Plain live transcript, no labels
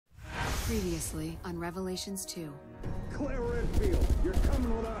Previously on Revelations 2. Claire Redfield, you're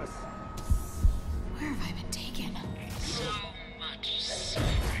coming with us. Where have I been taken? So much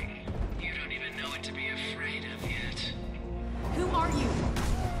suffering. You don't even know what to be afraid of yet. Who are you?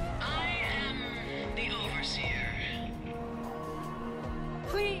 I am the Overseer.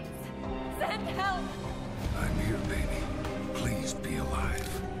 Please, send help! I'm here, baby. Please be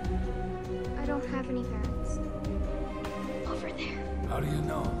alive. I don't have any parents. Over there. How do you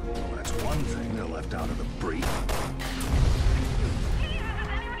know? Well, that's one thing they're left out of the brief. Jesus, is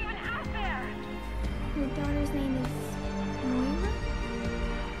anyone even out there? Your daughter's name is Moira?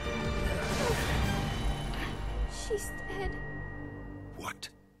 She's dead. What?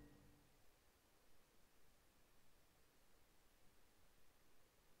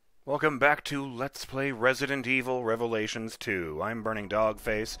 Welcome back to Let's Play Resident Evil Revelations 2. I'm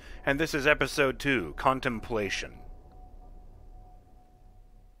BurningDogFace, and this is Episode 2, Contemplation.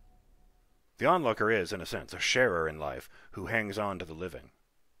 The onlooker is, in a sense, a sharer in life who hangs on to the living.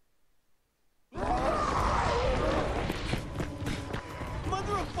 Mother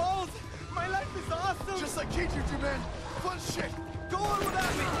of balls! My life is awesome! Just like K2 man! Fun shit! Go on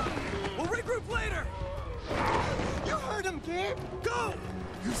without me! We'll regroup later! You heard him, kid! Go!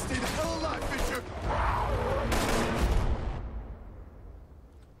 You stay the hell alive, Fisher!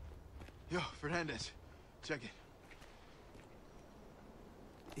 Yo, Fernandez. Check it.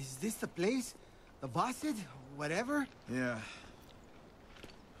 Is this the place? The Vasset? Whatever? Yeah.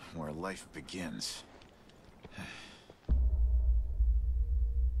 Where life begins.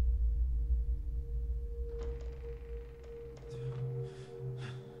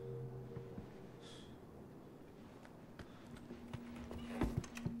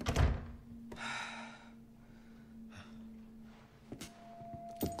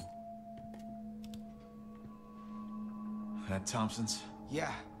 That Thompson's?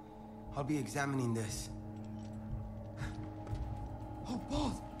 Yeah. I'll be examining this. Oh,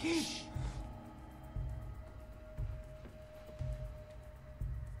 balls! Kid!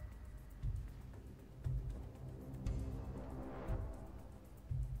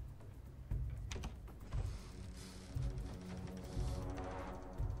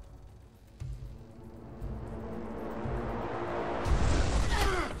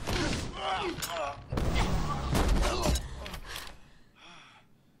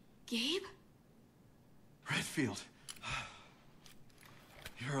 Gabe? Redfield.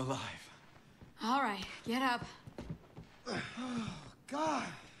 You're alive. All right, get up. Oh, God!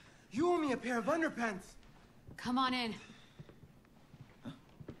 You owe me a pair of underpants! Come on in.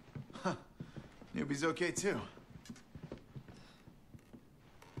 Newbie's okay, too.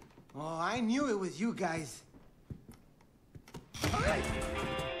 Oh, I knew it was you guys.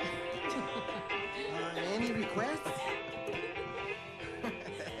 Any requests?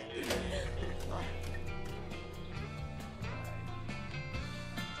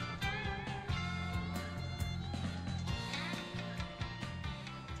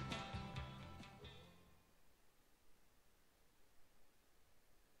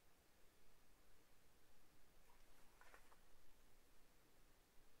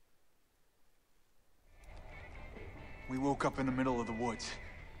 We woke up in the middle of the woods.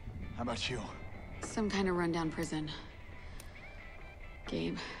 How about you? Some kind of rundown prison.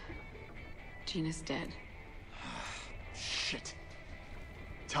 Gabe, Gina's dead. Shit.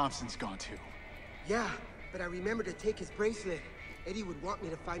 Thompson's gone too. Yeah, but I remember to take his bracelet. Eddie would want me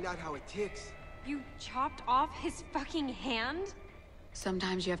to find out how it ticks. You chopped off his fucking hand?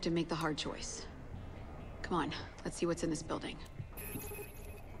 Sometimes you have to make the hard choice. Come on, let's see what's in this building.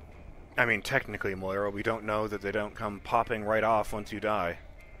 I mean, technically, Moira, we don't know that they don't come popping right off once you die.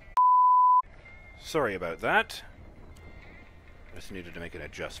 Sorry about that. Just needed to make an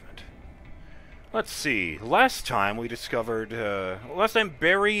adjustment. Let's see. Last time we discovered... last time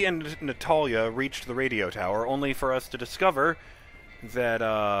Barry and Natalia reached the radio tower, only for us to discover that,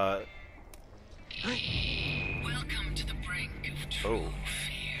 Welcome to the brink of true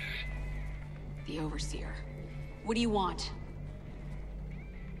fear. The Overseer. What do you want?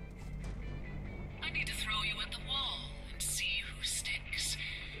 I need to throw you at the wall and see who sticks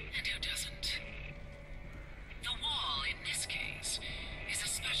and who doesn't. The wall, in this case, is a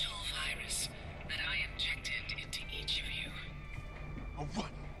special virus that I injected into each of you. A what?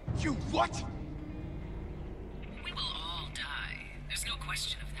 You what? We will all die. There's no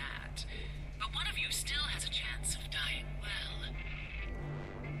question of that. But one of you still has a chance of dying well.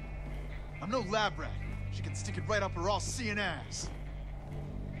 I'm no lab rat. She can stick it right up her all-seeing ass.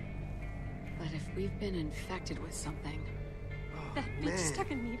 But if we've been infected with something... That bitch stuck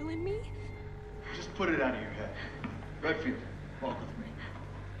a needle in me? Just put it out of your head. Redfield, walk with me.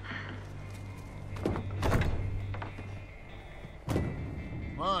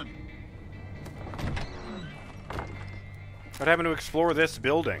 Come on. What happened to explore this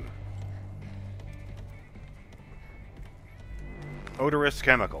building? Odorous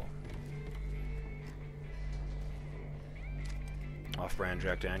chemical. Off-brand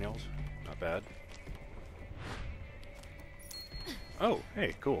Jack Daniels. Not bad. Oh,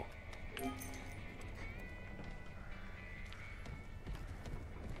 hey, cool.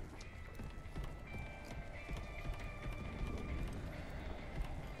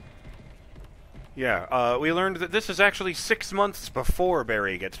 Yeah, we learned that this is actually 6 months before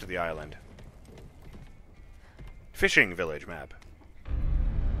Barry gets to the island. Fishing village map.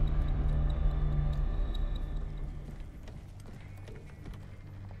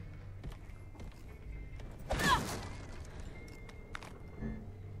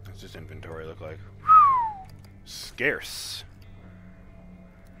 What's this inventory look like? Scarce.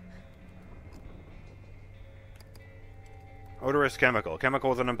 Odorous chemical.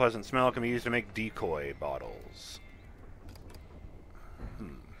 Chemical with an unpleasant smell can be used to make decoy bottles.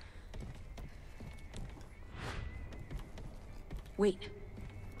 Wait.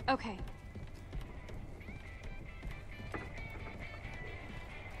 Okay.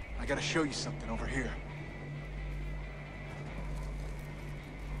 I gotta show you something over here.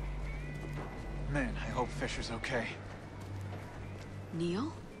 Man, I hope Fisher's okay.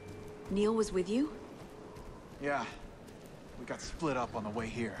 Neil? Neil was with you? Yeah. We got split up on the way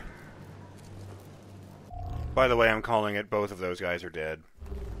here. By the way, I'm calling it both of those guys are dead.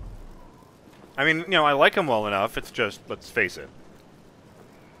 I mean, you know, I like them well enough, it's just, let's face it.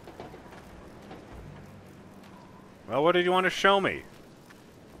 Well, what did you want to show me?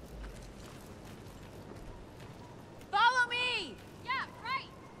 Follow me! Yeah, right!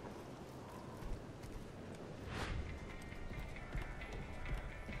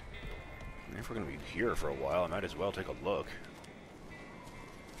 If we're going to be here for a while, I might as well take a look.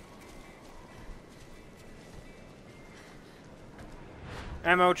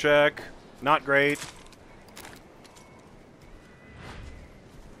 Ammo check. Not great.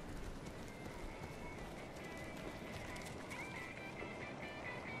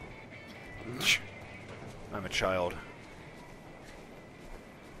 I'm a child.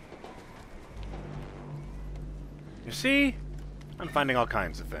 You see? I'm finding all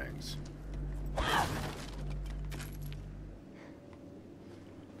kinds of things.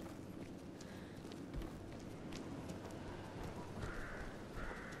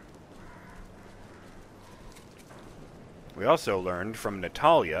 We also learned from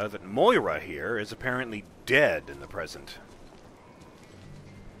Natalia that Moira here is apparently dead in the present.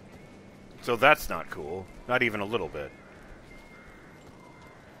 So that's not cool. Not even a little bit.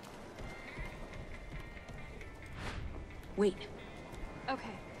 Wait.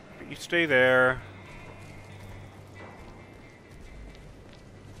 Okay. But you stay there.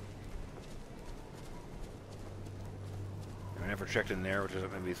 I never checked in there, which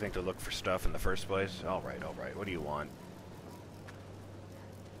doesn't make me think to look for stuff in the first place. Alright, alright. What do you want?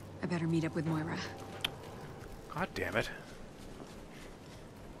 I better meet up with Moira. God damn it.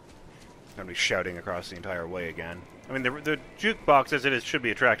 Gonna be shouting across the entire way again. I mean, the jukebox as it is should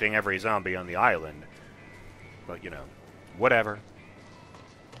be attracting every zombie on the island. But, you know, whatever.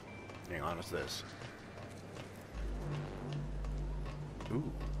 Hang on, what's this?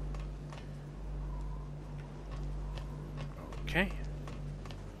 Ooh. Okay.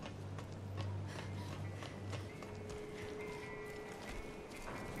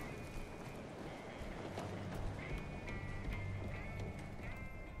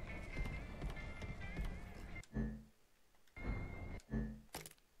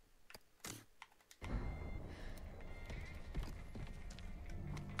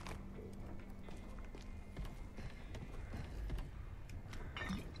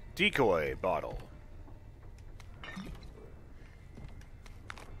 Decoy bottle.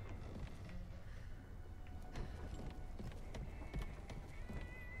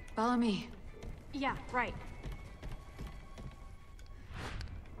 Follow me. Yeah, right.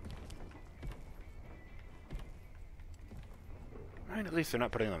 Right, at least they're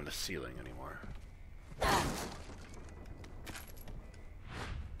not putting them on the ceiling anymore.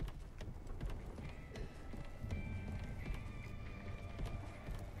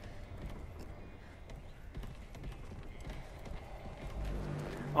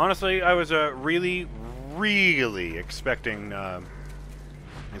 Honestly, I was really expecting.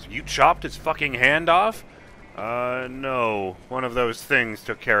 You chopped his fucking hand off? No. One of those things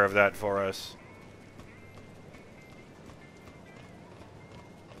took care of that for us.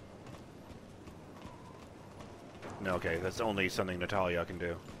 No, okay, that's only something Natalia can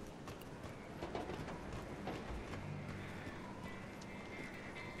do.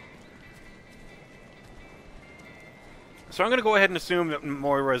 So I'm going to go ahead and assume that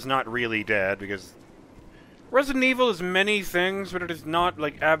Moira is not really dead, because Resident Evil is many things, but it is not,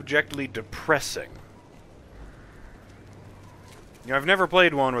 like, abjectly depressing. You know, I've never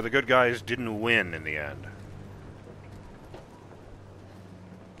played one where the good guys didn't win in the end.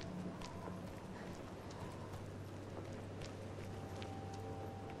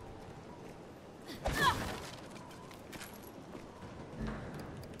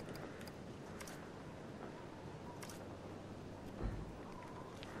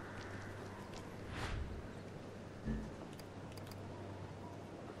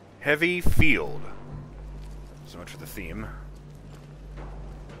 Heavy field. So much for the theme. I'm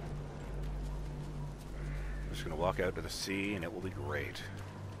just gonna walk out to the sea and it will be great.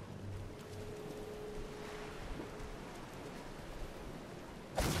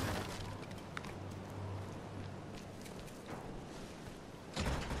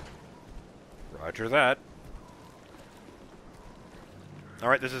 Roger that.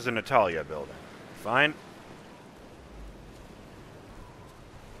 Alright, this is a Natalia building. Fine.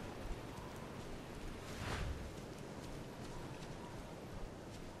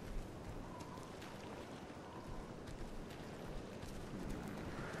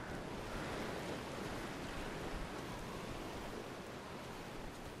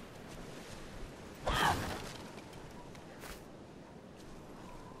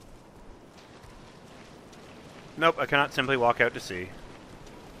 Nope, I cannot simply walk out to sea.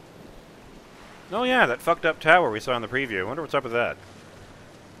 Oh yeah, that fucked up tower we saw in the preview. I wonder what's up with that.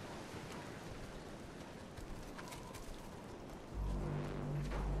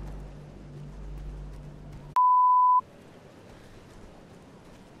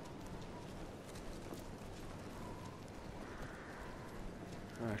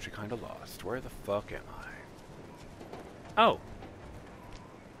 I'm actually kind of lost. Where the fuck am I? Oh!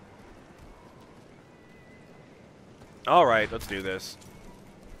 Alright, let's do this.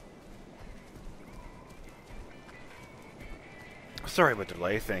 Sorry about the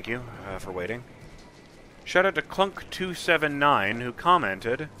delay, thank you for waiting. Shout out to Clunk279, who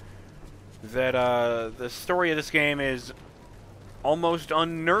commented that the story of this game is almost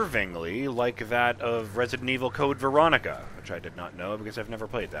unnervingly like that of Resident Evil Code Veronica, which I did not know because I've never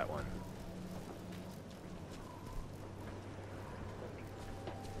played that one.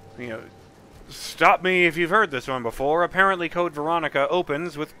 You know, stop me if you've heard this one before. Apparently Code Veronica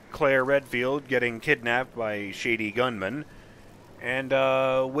opens with Claire Redfield getting kidnapped by shady gunmen and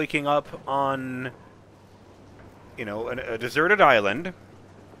waking up on, you know, a deserted island,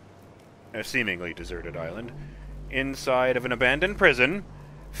 a seemingly deserted island, inside of an abandoned prison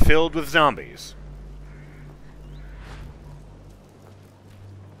filled with zombies.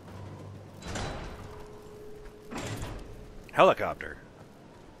 Helicopter.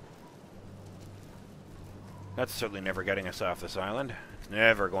 That's certainly never getting us off this island. It's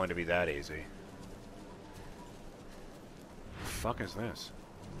never going to be that easy. The fuck is this?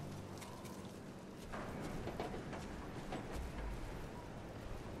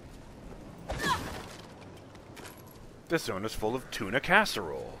 This zone is full of tuna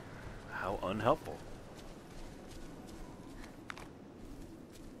casserole. How unhelpful.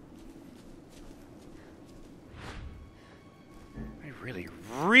 They really,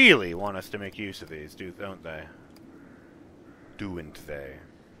 really want us to make use of these, don't they? Do'n't they?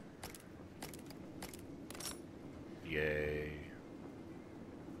 Yay.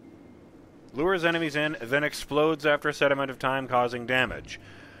 Lures enemies in, then explodes after a set amount of time, causing damage.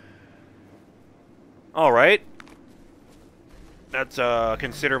 Alright. That's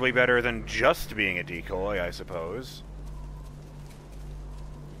considerably better than just being a decoy, I suppose.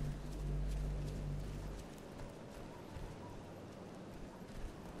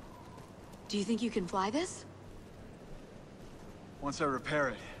 Do you think you can fly this? Once I repair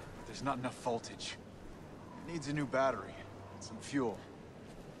it, there's not enough voltage. It needs a new battery, some fuel.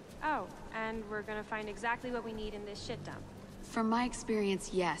 Oh, and we're gonna find exactly what we need in this shit dump. From my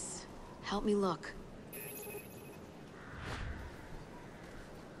experience, yes. Help me look.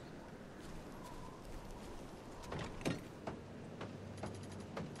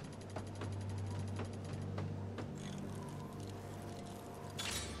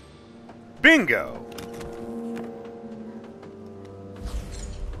 Bingo!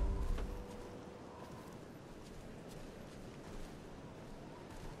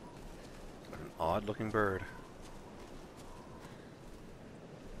 What an odd-looking bird.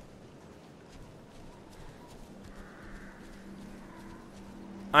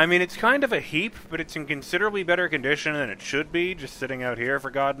 I mean, it's kind of a heap, but it's in considerably better condition than it should be, just sitting out here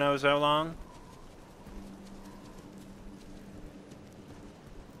for God knows how long.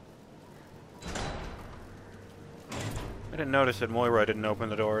 didn't notice that Moira didn't open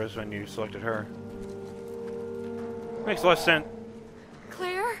the doors when you selected her. Makes less sense.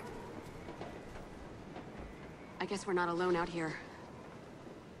 Claire? I guess we're not alone out here.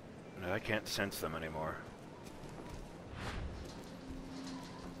 No, I can't sense them anymore.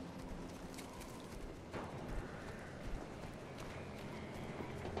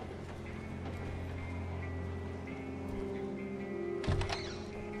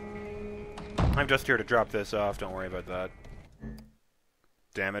 I'm just here to drop this off, don't worry about that.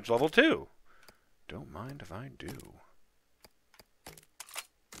 Damage level 2. Don't mind if I do.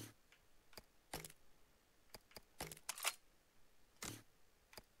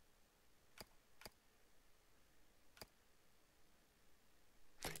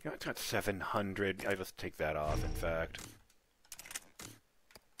 You know, it's got 700. I just take that off, in fact.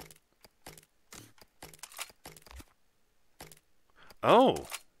 Oh!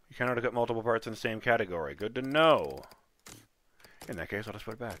 You cannot get multiple parts in the same category. Good to know. In that case, I'll just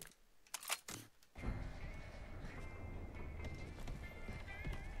put it back.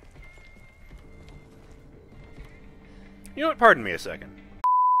 You know what? Pardon me a second.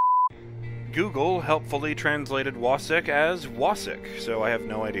 Google helpfully translated Wasik as Wasik, so I have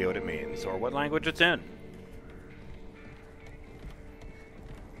no idea what it means, or what language it's in.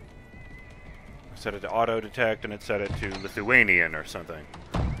 I set it to auto-detect, and it set it to Lithuanian or something.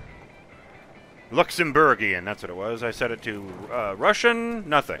 Luxembourgian, that's what it was. I set it to Russian,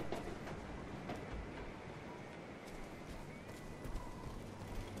 nothing.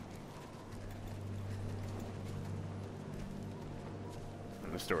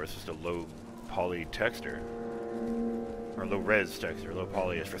 And the store is just a low poly texture. Or low res texture. Low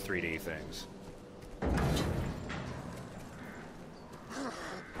poly is for 3D things.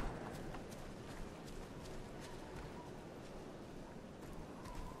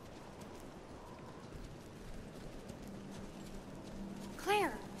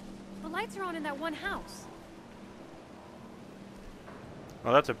 Claire, the lights are on in that one house.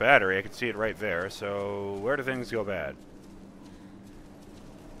 Well, that's a battery. I can see it right there. So, where do things go bad?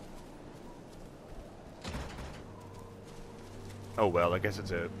 Oh well, I guess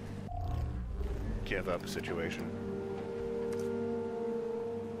it's a give up situation.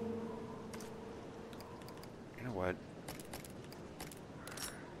 You know what?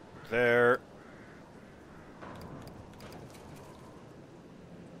 There.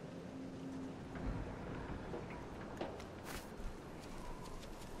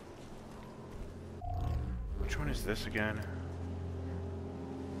 Which one is this again?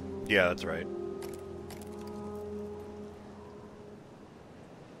 Yeah, that's right.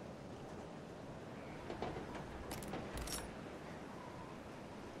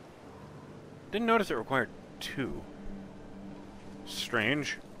 Didn't notice it required 2.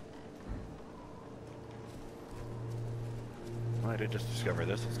 Strange. Well, I did just discover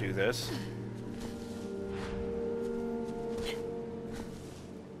this. Let's do this.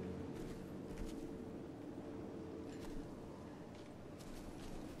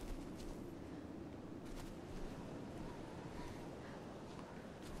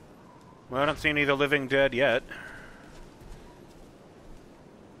 Well, I don't see any of the living dead yet.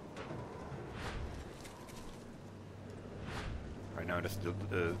 Right now, just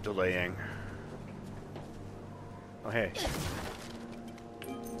delaying. Oh, hey.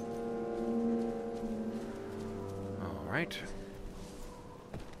 All right.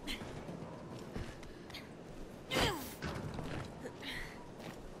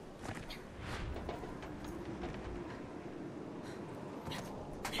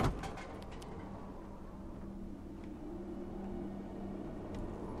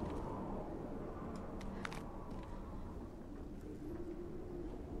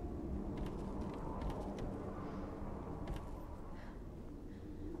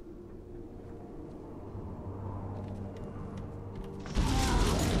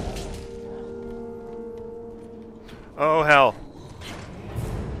 Oh, hell.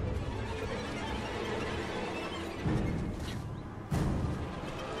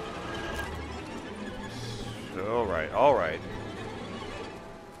 Alright, alright.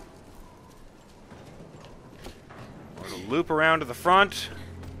 We're gonna loop around to the front.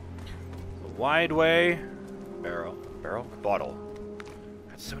 The wide way. Barrel. Barrel? Bottle.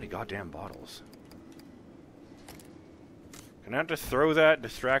 That's so many goddamn bottles. Can I just throw that,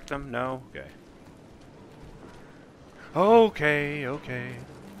 distract them? No? Okay. Okay, okay.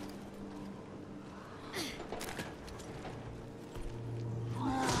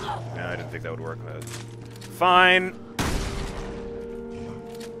 No, I didn't think that would work. Fine.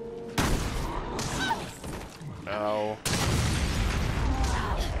 No.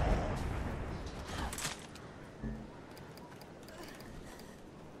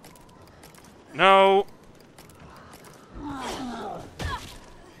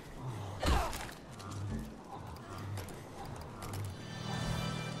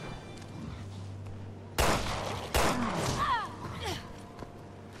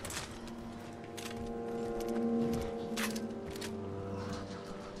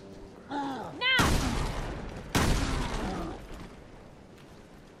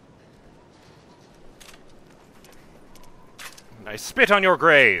 I spit on your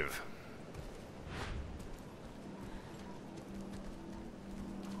grave!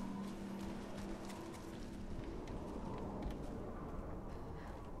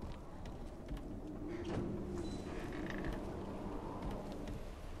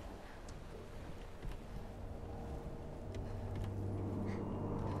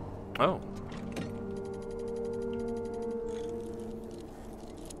 Oh.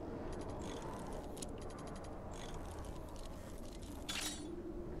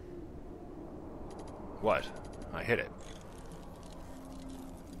 What? I hit it.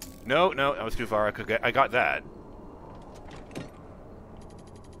 No, that was too far. I got that.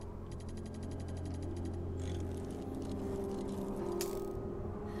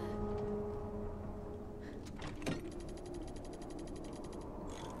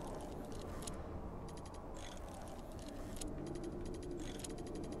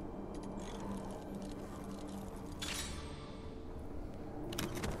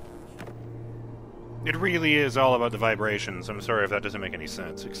 It really is all about the vibrations. I'm sorry if that doesn't make any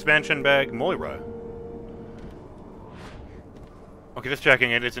sense. Expansion bag, Moira. Okay, just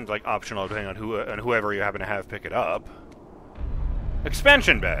checking it isn't like optional depending on whoever you happen to have pick it up.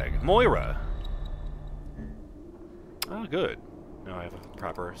 Expansion bag, Moira. Oh, good. Now I have a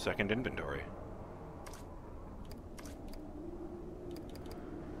proper second inventory.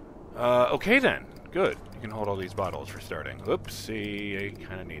 Okay then. Good. You can hold all these bottles for starting. Oopsie, I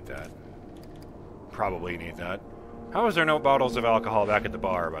kind of need that. Probably need that. How is there no bottles of alcohol back at the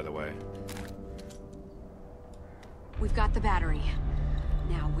bar, by the way? We've got the battery.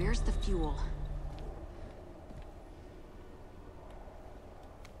 Now, where's the fuel?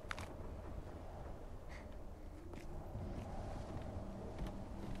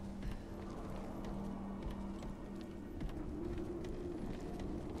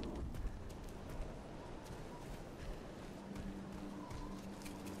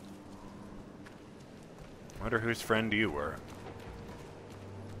 Wonder whose friend you were.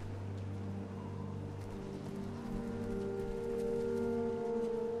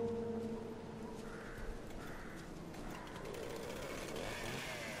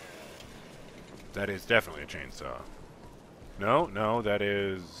 That is definitely a chainsaw. No, that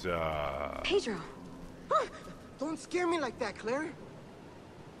is, Pedro! Don't scare me like that, Claire.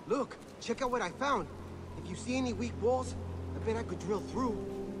 Look, check out what I found. If you see any weak walls, I bet I could drill through.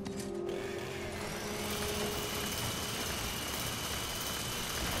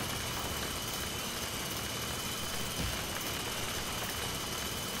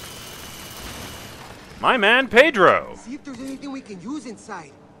 my man, Pedro! See if there's anything we can use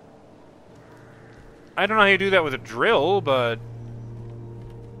inside. I don't know how you do that with a drill, but...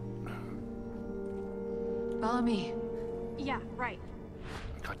 Follow me. Yeah, right.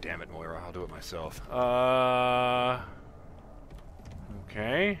 God damn it, Moira, I'll do it myself.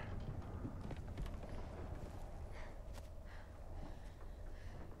 Okay.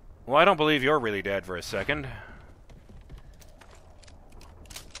 Well, I don't believe you're really dead for a second.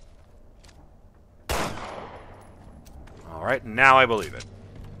 Alright, now I believe it.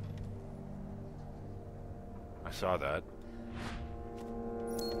 I saw that.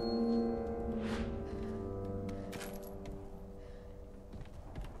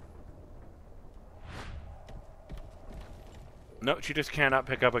 No, she just cannot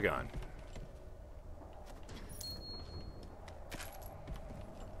pick up a gun.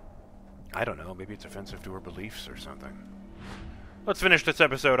 I don't know, maybe it's offensive to her beliefs or something. Let's finish this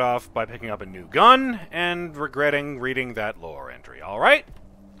episode off by picking up a new gun and regretting reading that lore entry. Alright?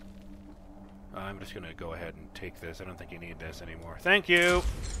 I'm just going to go ahead and take this. I don't think you need this anymore. Thank you!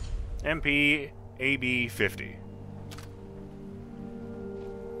 MP AB 50.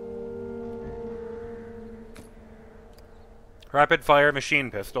 Rapid fire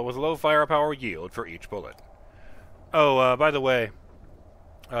machine pistol with low firepower yield for each bullet. Oh, by the way,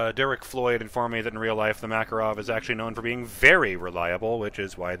 Derek Floyd informed me that in real life the Makarov is actually known for being very reliable, which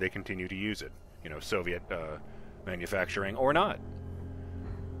is why they continue to use it. You know, Soviet manufacturing or not.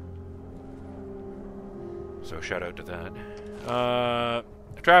 So shout out to that.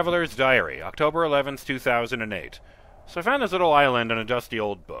 Traveler's Diary, October 11th, 2008. So I found this little island in a dusty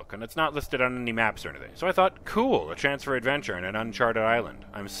old book, and it's not listed on any maps or anything. So I thought, cool, a chance for adventure in an uncharted island.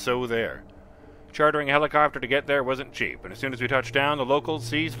 I'm so there. Chartering a helicopter to get there wasn't cheap, and as soon as we touched down, the locals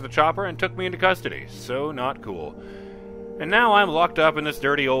seized the chopper and took me into custody. So not cool. And now I'm locked up in this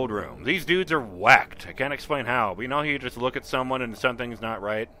dirty old room. These dudes are whacked. I can't explain how, but you know how you just look at someone and something's not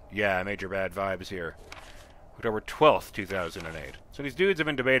right? Yeah, major bad vibes here. October 12th, 2008. So these dudes have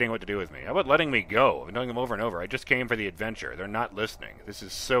been debating what to do with me. How about letting me go? I've been telling them over and over. I just came for the adventure. They're not listening. This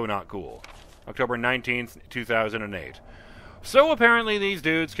is so not cool. October 19th, 2008. So apparently these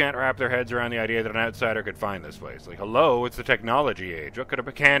dudes can't wrap their heads around the idea that an outsider could find this place. Like, hello, it's the technology age.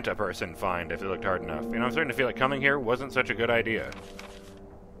 What can't a person find if they looked hard enough? You know, I'm starting to feel like coming here wasn't such a good idea.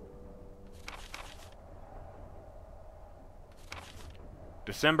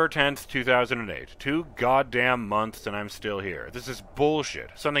 December 10th, 2008. 2 goddamn months and I'm still here. This is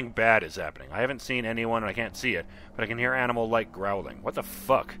bullshit. Something bad is happening. I haven't seen anyone and I can't see it, but I can hear animal-like growling. What the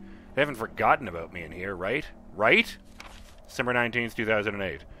fuck? They haven't forgotten about me in here, right? Right? December 19th,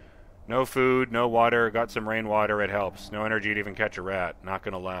 2008. No food, no water, got some rainwater, it helps. No energy to even catch a rat. Not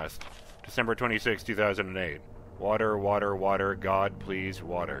gonna last. December 26th, 2008. Water, water, water, God, please,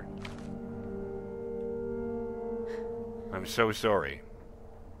 water. I'm so sorry.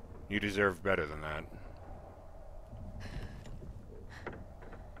 You deserve better than that.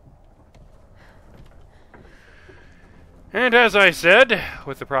 And as I said,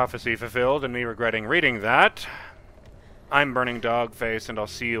 with the prophecy fulfilled and me regretting reading that, I'm BurningDogFace, and I'll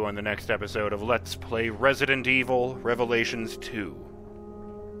see you on the next episode of Let's Play Resident Evil Revelations 2.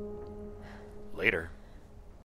 Later.